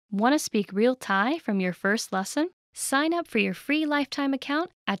Want to speak real Thai from your first lesson? Sign up for your free lifetime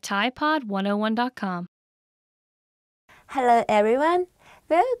account at ThaiPod101.com. Hello everyone,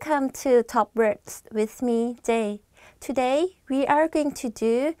 welcome to Top Words with me, Jay. Today we are going to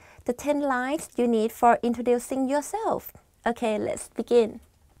do the 10 lines you need for introducing yourself. Okay, let's begin.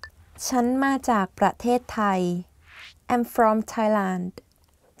 ฉันมาจากประเทศไทย I'm from Thailand.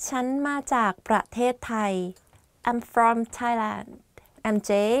 ฉันมาจากประเทศไทย I'm from Thailand. I'm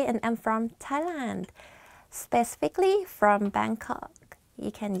Jay and I'm from Thailand, specifically from Bangkok.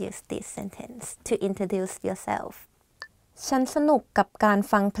 You can use this sentence to introduce yourself. ฉันสนุกกับการ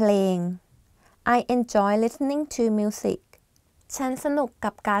ฟังเพลง I enjoy listening to music. ฉันสนุก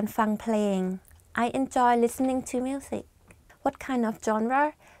กับการฟังเพลง I enjoy listening to music. What kind of genre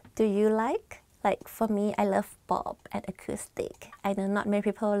do you like? Like for me, I love pop and acoustic. I know not many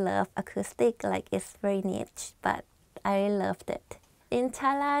people love acoustic, like it's very niche, but I loved it. In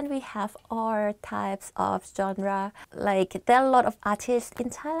Thailand, we have all types of genre. Like there are a lot of artists in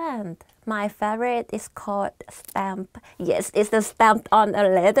Thailand. My favorite is called Stamp. Yes, it's the stamped on a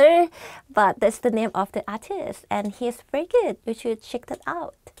letter, but that's the name of the artist, and he's very good. You should check that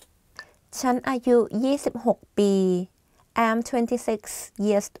out. ฉันอายุ 26 ปี I'm 26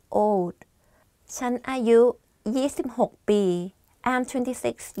 years old. ฉันอายุ 26 ปี I'm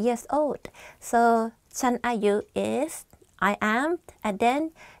 26 years old. So ฉันอายุ is I am, and then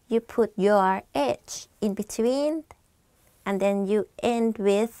you put your age in between, and then you end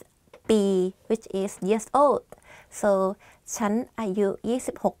with B, which is years old. So ฉันอายุ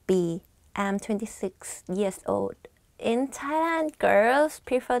 26 ปี I'm 26 years old. In Thailand, girls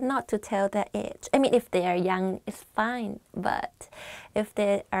prefer not to tell their age. I mean, if they are young, it's fine. But if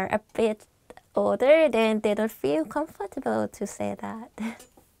they are a bit older, then they don't feel comfortable to say that.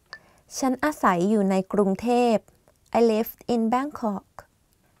 ฉันอาศัยอยู่ในกรุงเทพ I live in Bangkok.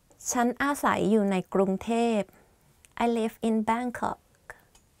 ฉันอาศัยอยู่ในกรุงเทพ I live in Bangkok.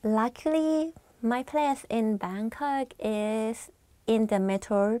 Luckily, my place in Bangkok is in the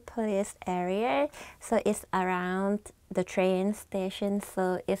metropolis area, so it's around the train station, so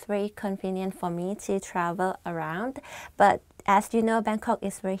it's very convenient for me to travel around. But as you know, Bangkok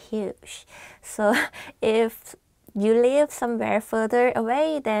is very huge, so if you live somewhere further away,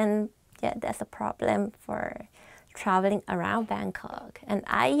 then yeah, that's a problem for traveling around Bangkok. And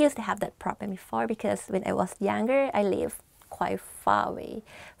I used to have that problem before because when I was younger, I lived quite far away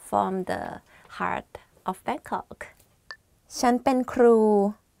from the heart of Bangkok. ฉันเป็นครู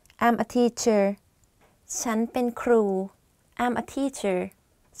I'm a teacher. ฉันเป็นครู I'm a teacher.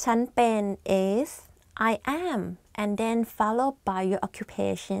 ฉันเป็น is I am, and then followed by your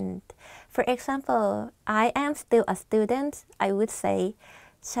occupation. For example, I am still a student. I would say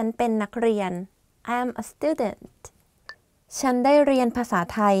ฉันเป็นนักเรียน I'm a student. ฉันได้เรียนภาษา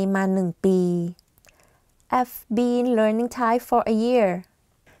ไทยมา 1 ปี I've been learning Thai for a year.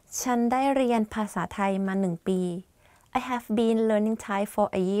 ฉันได้เรียนภาษาไทยมา 1 ปี I have been learning Thai for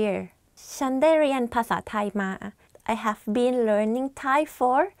a year. ฉันได้เรียนภาษาไทยมา I have been learning Thai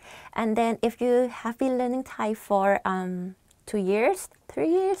for, and then if you have been learning Thai for 2 years,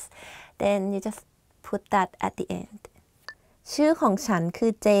 3 years, then you just put that at the end. ชื่อของฉันคื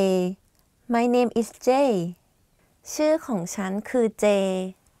อ J. My name is J. ชื่อของฉันคือ J.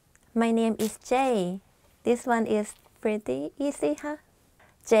 My name is J. This one is pretty easy, huh?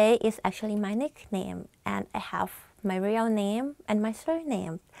 J is actually my nickname, and I have my real name and my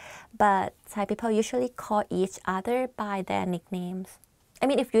surname. But Thai people usually call each other by their nicknames. I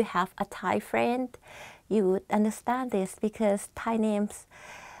mean, if you have a Thai friend, you would understand this because Thai names,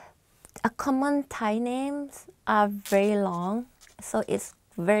 a common Thai names are very long, so it's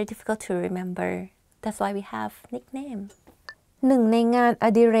very difficult to remember. That's why we have nicknames. หนึ่งในงานอ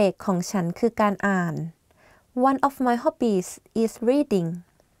ดิเรกของฉันคือการอ่าน One of my hobbies is reading.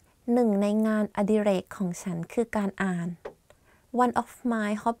 หนึ่งในงานอดิเรกของฉันคือการอ่าน One of my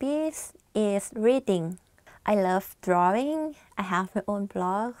hobbies is reading. I love drawing. I have my own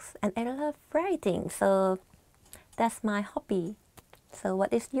blogs, and I love writing. So that's my hobby. So what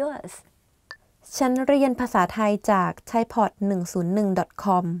is yours? ฉันเรียนภาษาไทยจาก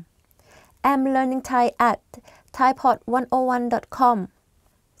thaipod101.com. I'm learning Thai at thaipod101.com.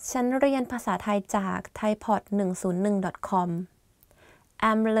 ฉันเรียนภาษาไทยจาก thaipod101.com.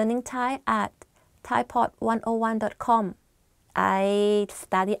 I'm learning Thai at thaipod101.com. I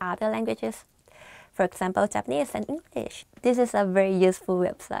study other languages, for example, Japanese and English. This is a very useful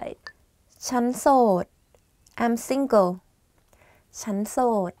website. ฉันโสด I'm single. ฉันโส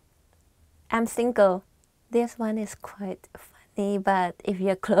ด I'm single. This one is quite funny, but if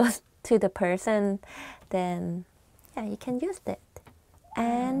you're close to the person, then yeah, you can use that.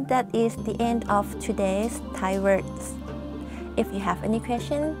 And that is the end of today's Thai words. If you have any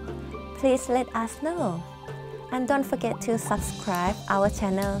question, please let us know. And don't forget to subscribe our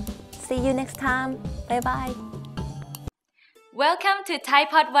channel. See you next time. Bye bye. Welcome to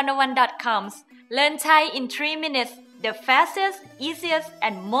ThaiPod101.com's Learn Thai in 3 minutes, the fastest, easiest,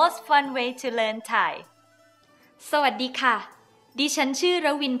 and most fun way to learn Thai. สวัสดีค่ะ ดิฉันชื่อร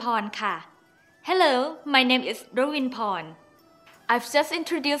วินพรค่ะ Hello, my name is Ravin Porn. I've just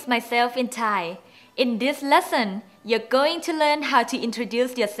introduced myself in Thai. In this lesson, you're going to learn how to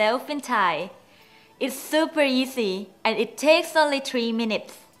introduce yourself in Thai. It's super easy and it takes only 3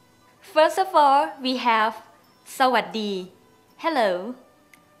 minutes. First of all, we have สวัสดี Hello.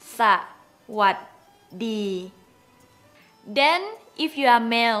 สวัสดี Then, if you are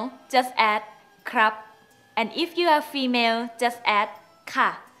male, just add ครับ and if you are female, just add ค่ะ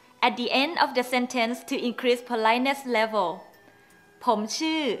at the end of the sentence to increase politeness level. ผม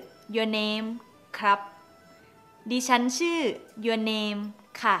ชื่อ your name ครับ ดิฉันชื่อ your name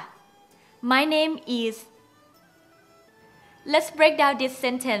ค่ะ My name is. Let's break down this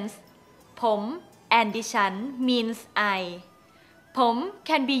sentence. ผม and ดิฉัน means I. ผม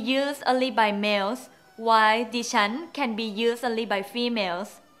can be used only by males, while ดิฉัน can be used only by females.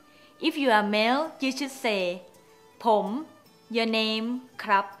 If you are male, you should say ผม your name ค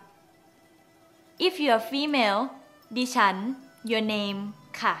รับ If you are female, ดิฉัน your name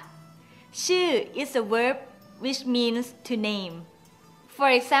ค่ะ ชื่อ is a verb which means to name. For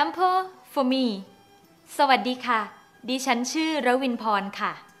example, for me, สวัสดีค่ะ ดิฉันชื่อรวินพรค่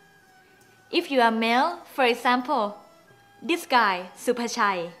ะ If you are male, for example, this guy, สุภ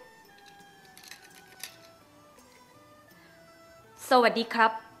ชัย สวัสดีครั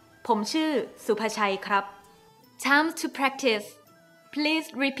บ ผมชื่อสุภชัยครับ Time to practice. Please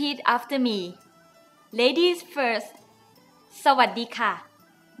repeat after me. Ladies first. สวัสดีค่ะ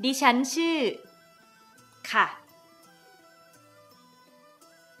ดิฉันชื่อค่ะ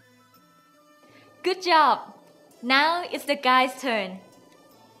Good job. Now it's the guy's turn.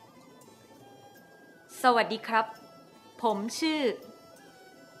 สวัสดีครับ ผมชื่อ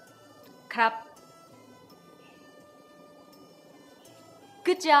ครับ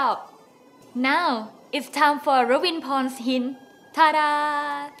Good job. Now it's time for Ravin Porn's hint. Ta-da!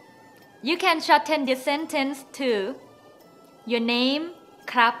 You can shorten this sentence to your name,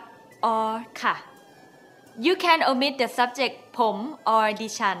 ครับ or ค่ะ You can omit the subject ผม or ดิ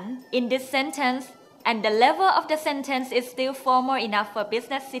ฉัน in this sentence, and the level of the sentence is still formal enough for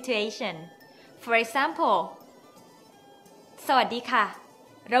business situation. For example, สวัสดีค่ะ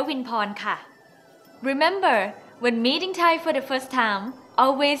รวินพรค่ะ Remember, when meeting Thai for the first time,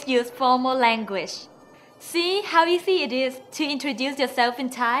 always use formal language. See how easy it is to introduce yourself in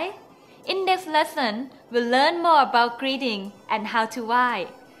Thai? In next lesson, we'll learn more about greeting and how to why.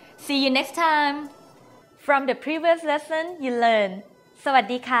 See you next time. From the previous lesson, you learn สวัส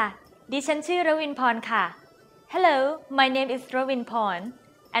ดีค่ะ ดิฉันชื่อรวินพรค่ะ Hello, my name is Ravin Porn.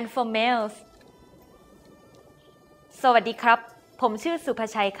 And for males, สวัสดีครับ ผมชื่อสุภ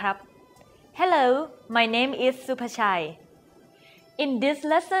ชัยครับ Hello, my name is สุภชัย In this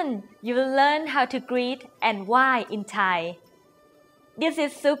lesson, you will learn how to greet and why in Thai. This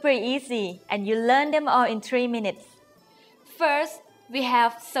is super easy and you learn them all in 3 minutes. First, we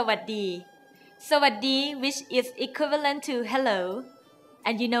have สวัสดี สวัสดี which is equivalent to hello.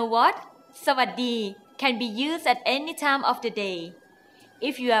 And you know what? สวัสดี can be used at any time of the day.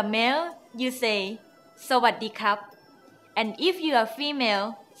 If you are male, you say สวัสดีครับ And if you are female,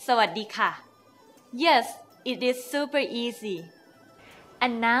 สวัสดีค่ะ Yes, it is super easy.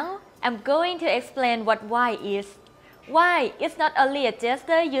 And now, I'm going to explain what why is. Why is not only a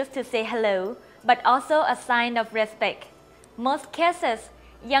gesture used to say hello, but also a sign of respect. Most cases,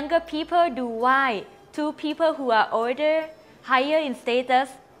 younger people do why to people who are older, higher in status,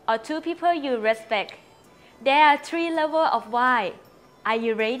 or to people you respect. There are 3 levels of why. Are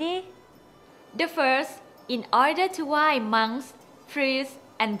you ready? The first, in order to why monks, priests,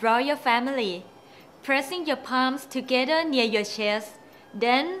 and royal family, pressing your palms together near your chest,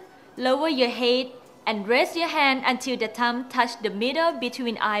 then lower your head and raise your hand until the thumb touch the middle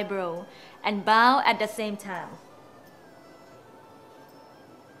between eyebrow and bow at the same time.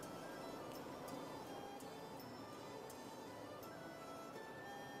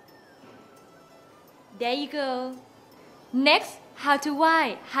 There you go. Next, how to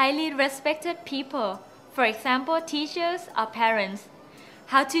why highly respected people, for example, teachers or parents.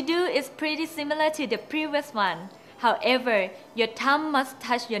 How to do is pretty similar to the previous one. However, your thumb must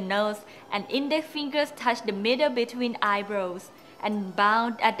touch your nose and index fingers touch the middle between eyebrows and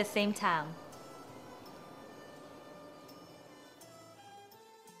bow at the same time.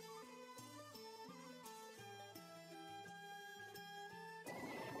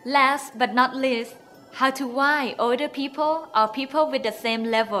 Last but not least, how to why older people or people with the same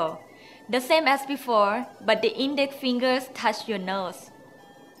level. The same as before, but the index fingers touch your nose.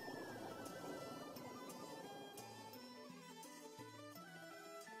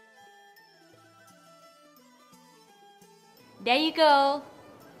 There you go.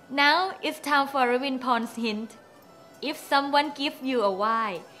 Now it's time for Ravin-Pon's hint. If someone gives you a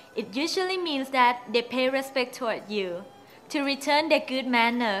why, it usually means that they pay respect toward you. To return their good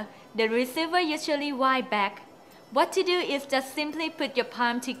manner, the receiver usually why back. What to do is just simply put your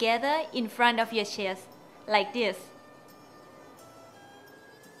palm together in front of your chest, like this.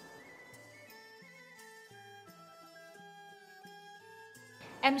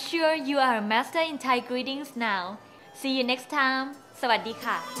 I'm sure you are a master in Thai greetings now. See you next time. สวัสดี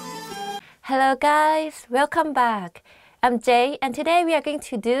ค่ะ Hello guys, welcome back. I'm Jay and today we are going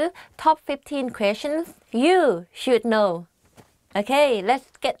to do top 15 questions you should know. Okay, let's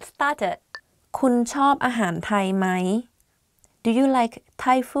get started. คุณชอบอาหารไทยไหม Do you like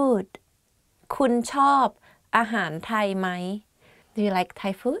Thai food? คุณชอบอาหารไทยไหม Do you like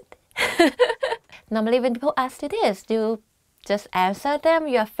Thai food? Normally when people ask you this, you just answer them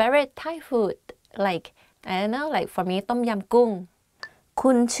your favorite Thai food. Like, I don't know, like for me, ต้มยำกุ้ง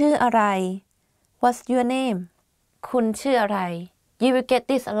คุณชื่ออะไร What's your name? คุณชื่ออะไร You will get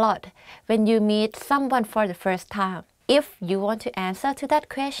this a lot when you meet someone for the first time. If you want to answer to that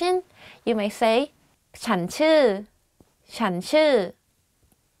question, you may say ฉันชื่อ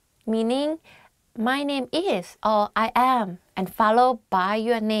meaning my name is or I am and followed by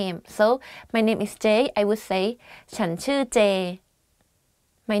your name. So my name is Jay. I would say ฉันชื่อ Jay.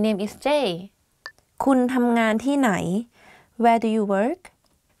 My name is Jay. คุณทำงานที่ไหน Where do you work?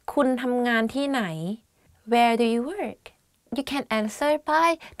 คุณทำงานที่ไหน Where do you work? You can answer by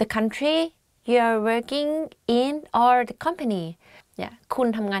the country you are working in or the company. Yeah. คุณ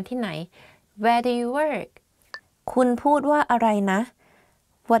ทำงานที่ไหน Where do you work? คุณพูดว่าอะไรนะ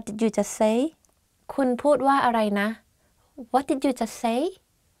What did you just say? คุณพูดว่าอะไรนะ What did you just say?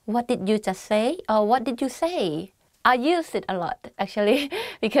 What did you just say? Or what did you say? I use it a lot actually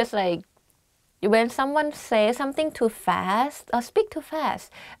because like when someone says something too fast or speak too fast,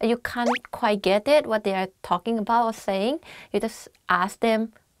 you can't quite get it what they are talking about or saying. You just ask them,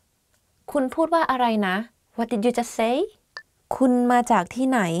 คุณพูดว่าอะไรนะ What did you just say? คุณมาจากที่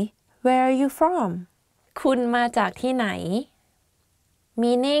ไหน Where are you from? คุณมาจากที่ไหน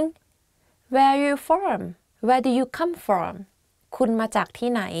Meaning, where are you from? Where do you come from? คุณมาจากที่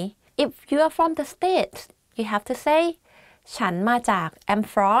ไหน If you are from the States, you have to say, ฉันมาจาก I'm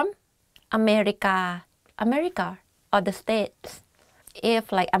from America or the States. If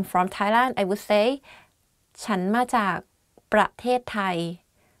like I'm from Thailand, I would say ฉันมาจากประเทศไทย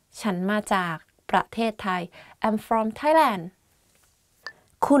ฉันมาจากประเทศไทย I'm from Thailand.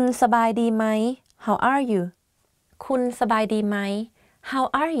 คุณสบายดีไหม How are you? คุณสบายดีไหม How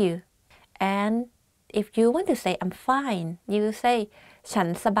are you? And if you want to say I'm fine, you will say ฉัน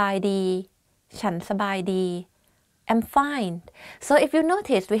สบายดี ฉันสบายดีI'm fine. So if you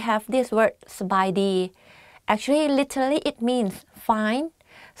notice, we have this word สบายดี Actually, literally, it means fine.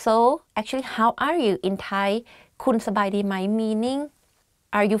 So actually, how are you in Thai? คุณสบายดีไหม meaning,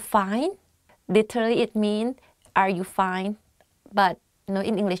 are you fine? Literally, it means, are you fine? But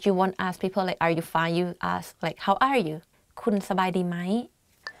in English, you won't ask people like, are you fine? You ask like, how are you? คุณสบายดีไหม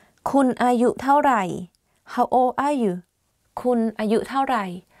คุณอายุเท่าไหร่ How old are you? คุณอายุเท่าไหร่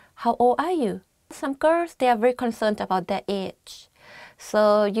How old are you? Some girls, they are very concerned about their age. So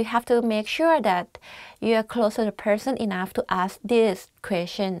you have to make sure that you are close to the person enough to ask this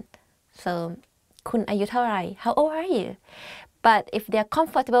question. So, คุณอายุเท่าไหร่ How old are you? But if they are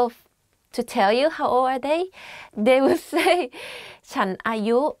comfortable to tell you how old are they will say ฉันอา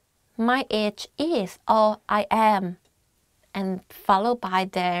ยุ my age is or I am and followed by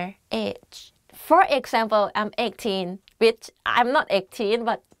their age. For example, I'm 18, which I'm not 18,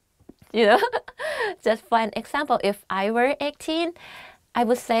 but just for an example, if I were 18, I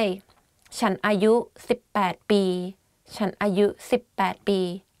would say ฉันอายุ18 ปี ฉันอายุ18 ปี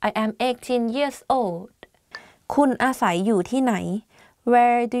I am 18 years old. คุณอาศัยอยู่ที่ไหน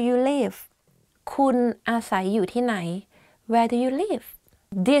Where do you live? คุณอาศัยอยู่ที่ไหน Where do you live?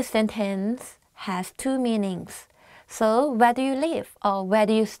 This sentence has two meanings. So, where do you live or where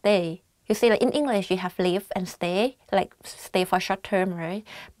do you stay? You see, like in English, you have live and stay, like stay for short term, right?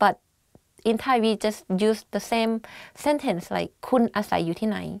 But in Thai, we just use the same sentence, like คุณอาศัยอยู่ที่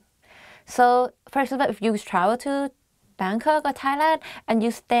ไหน So, for example, if you travel to Bangkok or Thailand and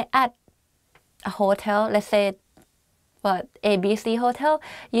you stay at a hotel, let's say, ABC Hotel,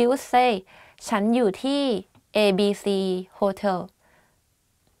 you would say ฉันอยู่ที่ ABC Hotel.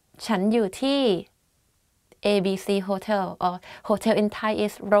 ฉันอยู่ที่ ABC Hotel or hotel in Thai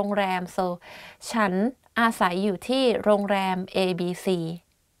is โรงแรม so ฉันอาศัยอยู่ที่โรงแรม ABC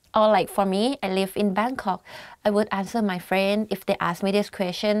or like for me I live in Bangkok I would answer my friend if they ask me this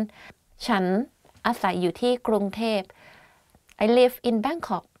question ฉันอาศัยอยู่ที่กรุงเทพ I live in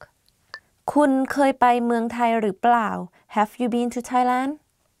Bangkok คุณเคยไปเมืองไทยหรือเปล่า Have you been to Thailand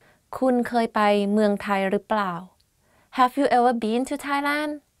คุณเคยไปเมืองไทยหรือเปล่า Have you ever been to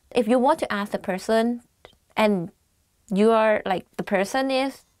Thailand if you want to ask the person and you are like the person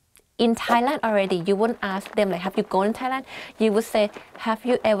is in Thailand already you wouldn't ask them like have you gone to Thailand you would say have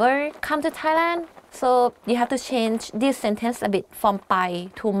you ever come to Thailand so you have to change this sentence a bit from ไป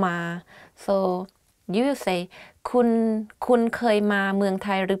to มา so you will say คุณเคยมาเมืองไท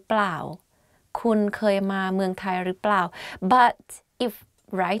ยหรือเปล่าคุณเคยมาเมืองไทยหรือเปล่า but if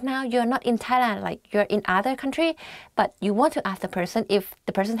right now you're not in Thailand like you're in other country but you want to ask the person if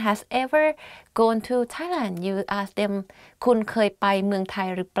the person has ever gone to Thailand you ask them คุณเคยไปเมืองไทย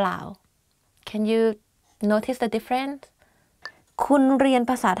หรือเปล่า Can you notice the difference คุณเรียน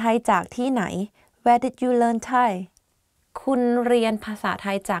ภาษาไทยจากที่ไหน Where did you learn Thai คุณเรียนภาษาไท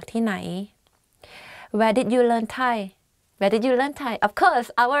ยจากที่ไหน Where did you learn Thai Where did you learn Thai? Of course,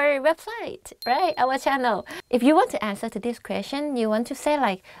 our website, right? Our channel. If you want to answer to this question, you want to say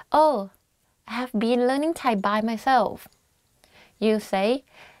like, oh, I have been learning Thai by myself. You say,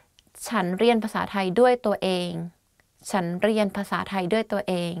 ฉันเรียนภาษาไทยด้วยตัวเอง ฉันเรียนภาษาไทยด้วยตัว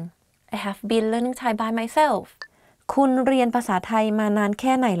เอง I have been learning Thai by myself. คุณเรียนภาษาไทยมานานแ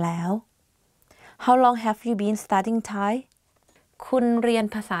ค่ไหนแล้ว How long have you been studying Thai? คุณเรียน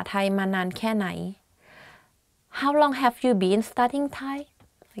ภาษาไทยมานานแค่ไหนHow long have you been studying Thai?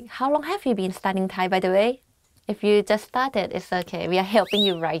 Like, how long have you been studying Thai, by the way? If you just started, it's okay. We are helping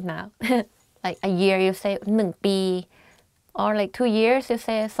you right now. Like a year, you say 1 ปี or like 2 years, you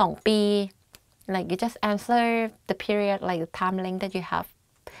say 2 ปี Like you just answer the period, like the time length that you have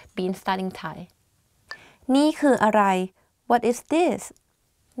been studying Thai. นี่คืออะไร What is this?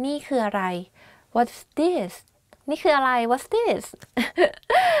 นี่คืออะไร What's this? นี่คืออะไร What's this?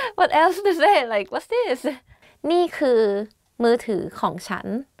 What else to say? Like, what's this?นี่คือมือถือของฉัน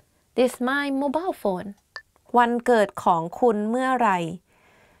This is my mobile phone วันเกิดของคุณเมื่อไหร่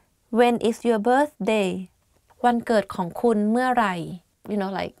When is your birthday วันเกิดของคุณเมื่อไหร่ You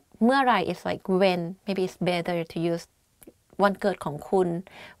know like เมื่อไหร่ is like when maybe it's better to use วันเกิดของคุณ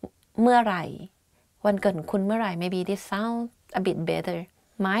เมื่อไหร่วันเกิดของคุณเมื่อไหร่ maybe this sound a bit better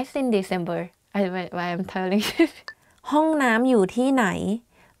Mine's in December I'm telling you ห้องน้ำอยู่ที่ไหน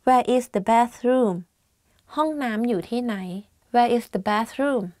Where is the bathroomห้องน้ำอยู่ที่ไหน Where is the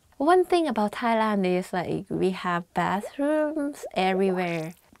bathroom? One thing about Thailand is like we have bathrooms everywhere.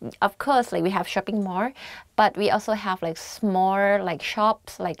 Of course, like we have shopping mall, but we also have like small like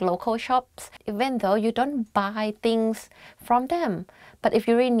shops, like local shops. Even though you don't buy things from them, but if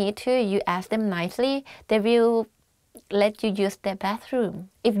you really need to, you ask them nicely. They will let you use their bathroom.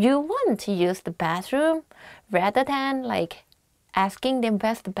 If you want to use the bathroom, rather than like asking them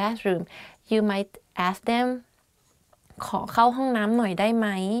where's the bathroom, you might ask them ขอเข้าห้องน้ำหน่อยได้ไหม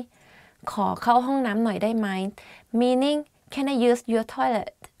ขอเข้าห้องน้ำหน่อยได้ไหม meaning can I use your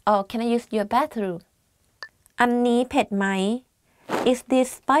toilet or can I use your bathroom อันนี้เผ็ดไหม is this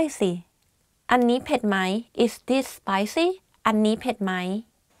spicy อันนี้เผ็ดไหม is this spicy อันนี้เผ็ดไหม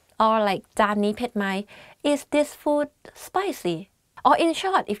or like จานนี้เผ็ดไหม is this food spicy or in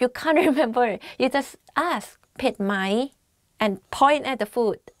short if you can't remember you just ask เผ็ดไหม and point at the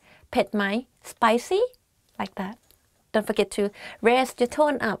food เผ็ดไหม spicy like that don't forget to raise your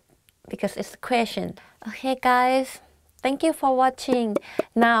tone up because it's a question okay guys thank you for watching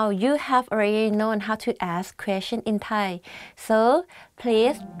now you have already known how to ask question in Thai so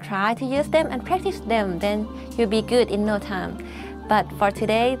please try to use them and practice them then you'll be good in no time but for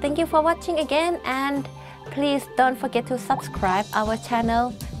today thank you for watching again and please don't forget to subscribe our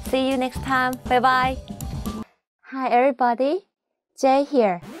channel see you next time bye bye hi everybody Jay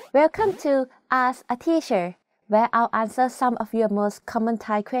here. Welcome to Ask a Teacher, where I'll answer some of your most common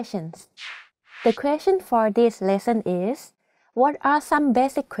Thai questions. The question for this lesson is, what are some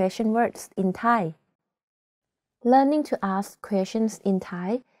basic question words in Thai? Learning to ask questions in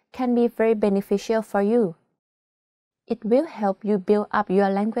Thai can be very beneficial for you. It will help you build up your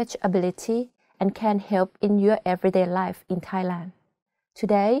language ability and can help in your everyday life in Thailand.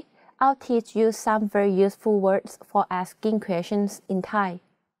 Today, I'll teach you some very useful words for asking questions in Thai.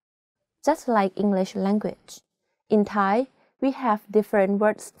 Just like English language, in Thai, we have different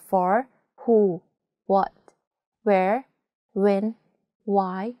words for who, what, where, when,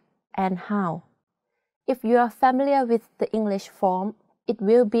 why, and how. If you are familiar with the English form, it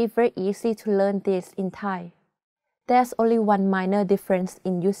will be very easy to learn this in Thai. There's only one minor difference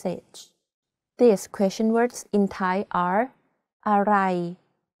in usage. These question words in Thai are อะไร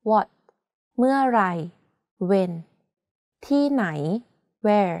what เมื่อไหร่ when ที่ไหน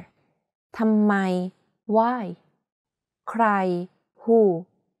where ทำไม why ใคร who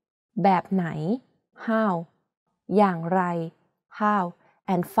แบบไหน how อย่างไร how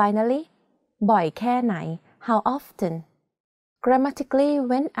and finally บ่อยแค่ไหน how often. Grammatically,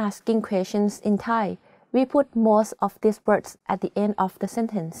 when asking questions in Thai, we put most of these words at the end of the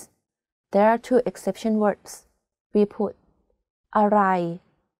sentence. There are two exception words. We put อะไร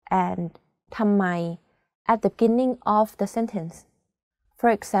and ทำไม at the beginning of the sentence. For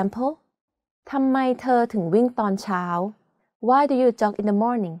example, ทำไมเธอถึงวิ่งตอนเช้า Why do you jog in the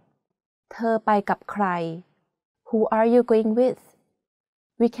morning? เธอไปกับใคร Who are you going with?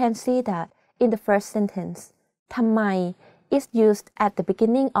 We can see that in the first sentence, ทำไม is used at the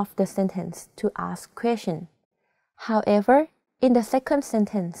beginning of the sentence to ask question. However, in the second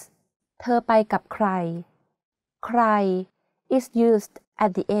sentence, เธอไปกับใคร ใคร is used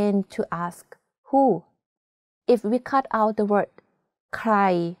at the end to ask who. If we cut out the word ใคร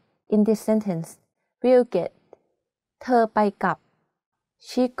in this sentence, we'll get เธอไปกับ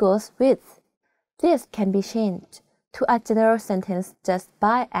she goes with. This can be changed to a general sentence just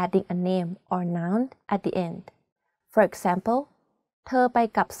by adding a name or noun at the end. For example, เธอไป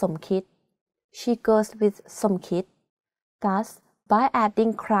กับสมคิด she goes with สมคิด Thus, by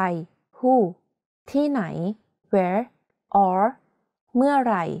adding ใคร who ที่ไหน where or เมื่อไ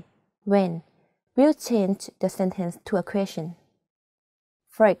หร่ when we'll change the sentence to a question.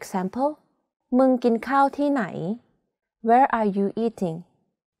 For example, มึงกินข้าวที่ไหน Where are you eating?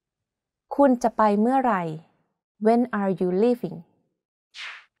 คุณจะไปเมื่อไหร่ When are you leaving?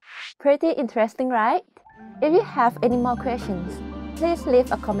 Pretty interesting, right? If you have any more questions, please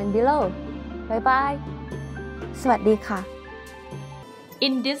leave a comment below. Bye bye. สวัสดีค่ะ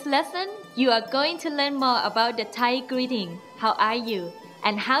In this lesson, you are going to learn more about the Thai greeting, how are you,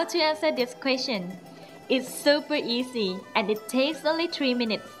 and how to answer this question. It's super easy and it takes only 3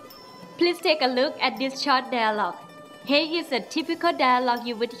 minutes. Please take a look at this short dialogue. Here is a typical dialogue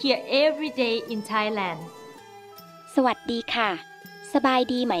you would hear every day in Thailand. สวัสดีค่ะสบาย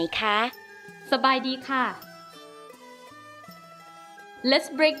ดีไหมคะ สบายดีค่ะ Let's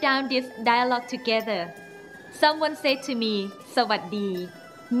break down this dialogue together. Someone said to me, สวัสดี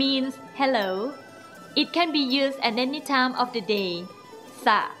means hello. It can be used at any time of the day. ส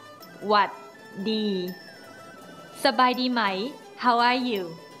วัสดี สบายดีไหม How are you?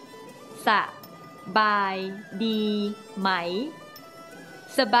 สบายดีไหม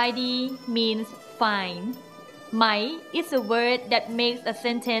สบายดี means fine. ไหม is a word that makes a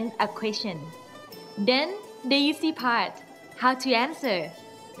sentence a question. Then the easy part, how to answer.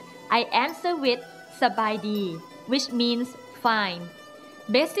 I answer with สบายดี which means fine.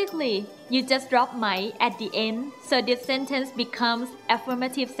 Basically, you just drop ไหม at the end, so this sentence becomes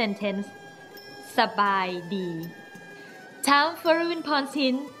affirmative sentence. สบายดี Time for Ravin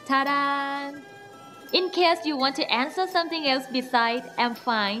Ponsin. Ta-da! In case you want to answer something else besides I'm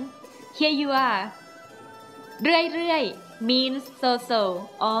fine, here you are. เรื่อยๆ means so-so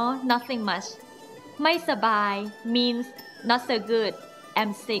or nothing much. ไม่สบาย means not so good,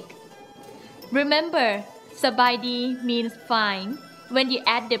 I'm sick. Remember, สบายดี means fine when you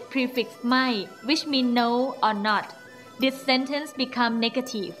add the prefix ไม่ which means no or not. This sentence becomes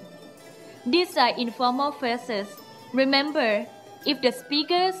negative. These are informal phrases. Remember, if the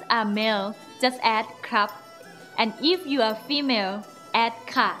speakers are male, just add ครับ and if you are female, add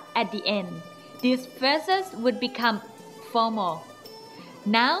ค่ะ at the end. These phrases would become formal.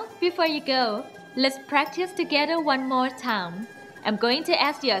 Now, before you go, let's practice together one more time. I'm going to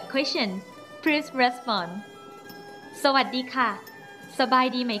ask you a question. Please respond. สวัสดีค่ะ สบาย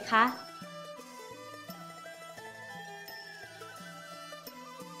ดีไหมคะ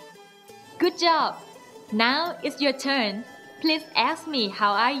Good job. Now it's your turn. Please ask me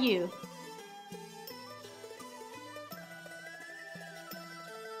how are you?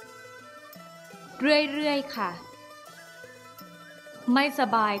 เรื่อยๆค่ะ ไม่ส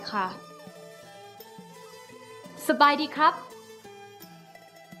บายค่ะ สบายดีครับ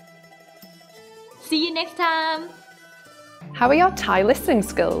See you next time. How are your Thai listening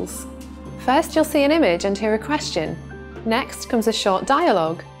skills? First, you'll see an image and hear a question. Next comes a short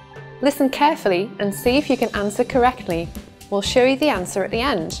dialogue. Listen carefully and see if you can answer correctly. We'll show you the answer at the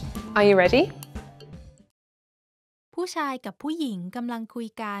end. Are you ready? ผู้ชายกับผู้หญิงกำลังคุย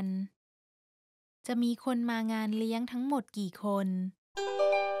กัน จะมีคนมางานเลี้ยงทั้งหมดกี่คน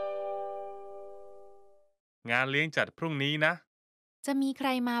งานเลี้ยงจัดพรุ่งนี้นะ จะมีใคร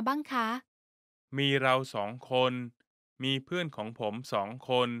มาบ้างคะ มีเรา2 คน มีเพื่อนของผม2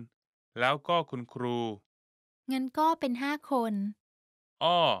 คน แล้วก็คุณครู งั้นก็เป็น5 คน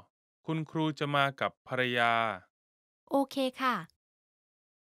อ้อ คุณครูจะมากับภรรยา โอเคค่ะ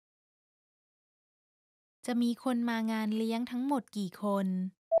จะมีคนมางานเลี้ยงทั้งหมดกี่คน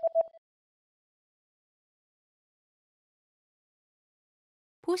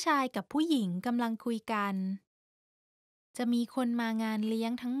ผู้ชายกับผู้หญิงกำลังคุยกัน จะมีคนมางานเลี้ย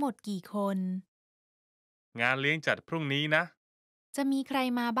งทั้งหมดกี่คน งานเลี้ยงจัดพรุ่งนี้นะ จะมีใคร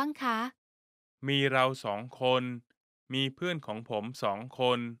มาบ้างคะ มีเรา2 คน มีเพื่อนของผม2 ค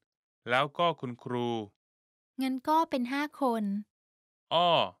น แล้วก็คุณครู งั้นก็เป็น5 คน อ้อ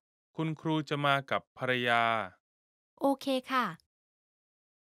คุณครูจะมากับภรรยา โอเคค่ะ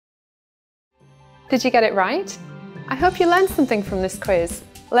Did you get it right? I hope you learned something from this quiz.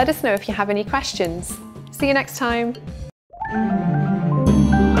 Let us know if you have any questions. See you next time.